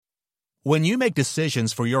When you make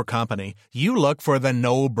decisions for your company, you look for the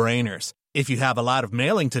no-brainers. If you have a lot of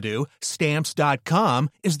mailing to do,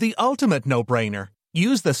 Stamps.com is the ultimate no-brainer.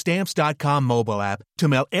 Use the Stamps.com mobile app to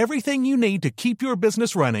mail everything you need to keep your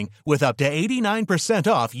business running with up to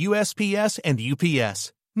 89% off USPS and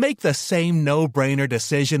UPS. Make the same no-brainer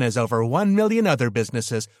decision as over 1 million other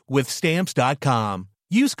businesses with Stamps.com.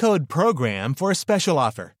 Use code PROGRAM for a special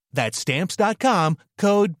offer. That's Stamps.com,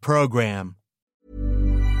 code PROGRAM.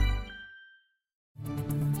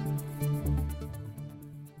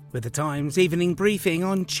 With the Times evening briefing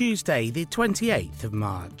on Tuesday, the 28th of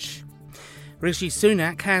March. Rishi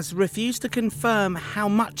Sunak has refused to confirm how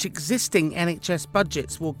much existing NHS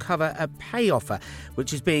budgets will cover a pay offer,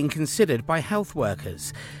 which is being considered by health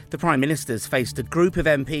workers. The Prime Minister's faced a group of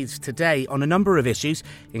MPs today on a number of issues,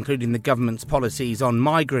 including the government's policies on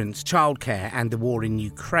migrants, childcare and the war in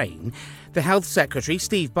Ukraine. The Health Secretary,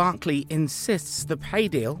 Steve Barclay, insists the pay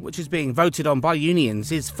deal, which is being voted on by unions,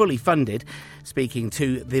 is fully funded. Speaking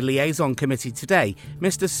to the Liaison Committee today,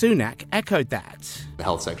 Mr Sunak echoed that. The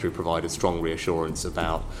Health Secretary provided strong reassurance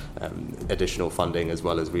about additional funding as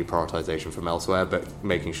well as reprioritisation from elsewhere, but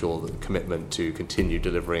making sure that the commitment to continue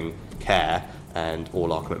delivering care and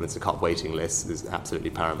all our commitments to cut waiting lists is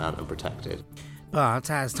absolutely paramount and protected. But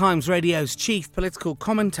as Times Radio's chief political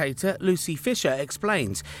commentator Lucy Fisher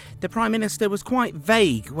explains, the Prime Minister was quite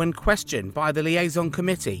vague when questioned by the Liaison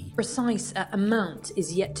Committee. Precise amount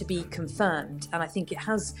is yet to be confirmed, and I think it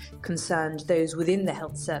has concerned those within the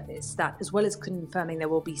health service that, as well as confirming there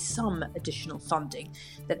will be some additional funding,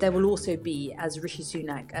 that there will also be, as Rishi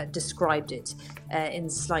Sunak described it in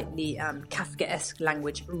slightly Kafkaesque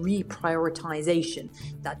language, reprioritisation.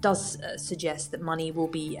 That does suggest that money will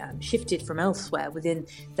be shifted from elsewhere within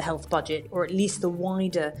the health budget, or at least the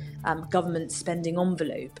wider government spending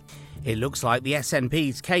envelope. It looks like the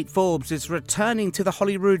SNP's Kate Forbes is returning to the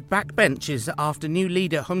Holyrood backbenches after new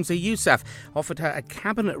leader Humza Yousaf offered her a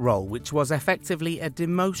cabinet role, which was effectively a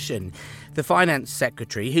demotion. The Finance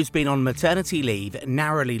Secretary, who's been on maternity leave,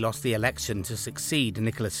 narrowly lost the election to succeed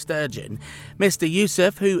Nicola Sturgeon. Mr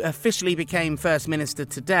Yousaf, who officially became First Minister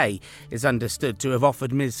today, is understood to have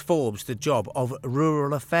offered Ms Forbes the job of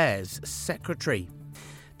Rural Affairs Secretary.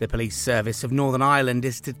 The Police Service of Northern Ireland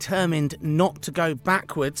is determined not to go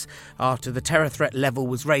backwards after the terror threat level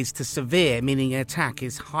was raised to severe, meaning an attack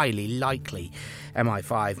is highly likely.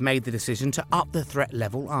 MI5 made the decision to up the threat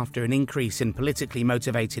level after an increase in politically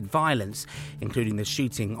motivated violence, including the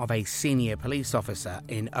shooting of a senior police officer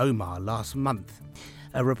in Omagh last month.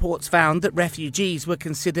 Reports found that refugees were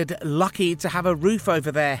considered lucky to have a roof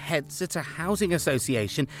over their heads at a housing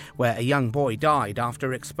association where a young boy died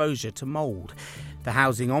after exposure to mould. The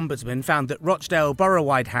Housing Ombudsman found that Rochdale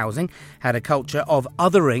Borough-wide housing had a culture of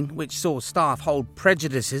othering, which saw staff hold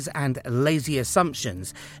prejudices and lazy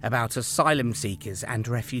assumptions about asylum seekers and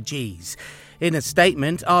refugees. In a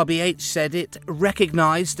statement, RBH said it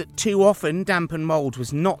recognised that too often damp and mould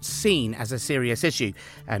was not seen as a serious issue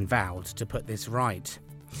and vowed to put this right.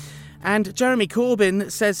 And Jeremy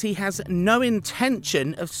Corbyn says he has no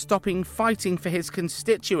intention of stopping fighting for his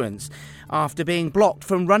constituents after being blocked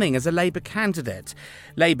from running as a Labour candidate.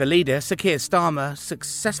 Labour leader Sir Keir Starmer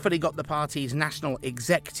successfully got the party's National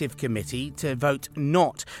Executive Committee to vote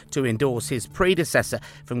not to endorse his predecessor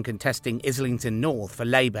from contesting Islington North for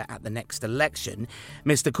Labour at the next election.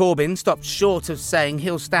 Mr Corbyn stopped short of saying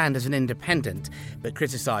he'll stand as an independent, but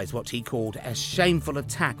criticised what he called a shameful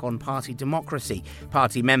attack on party democracy,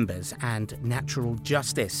 party members and natural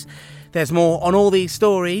justice. There's more on all these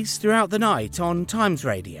stories throughout the night on Times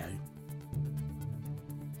Radio.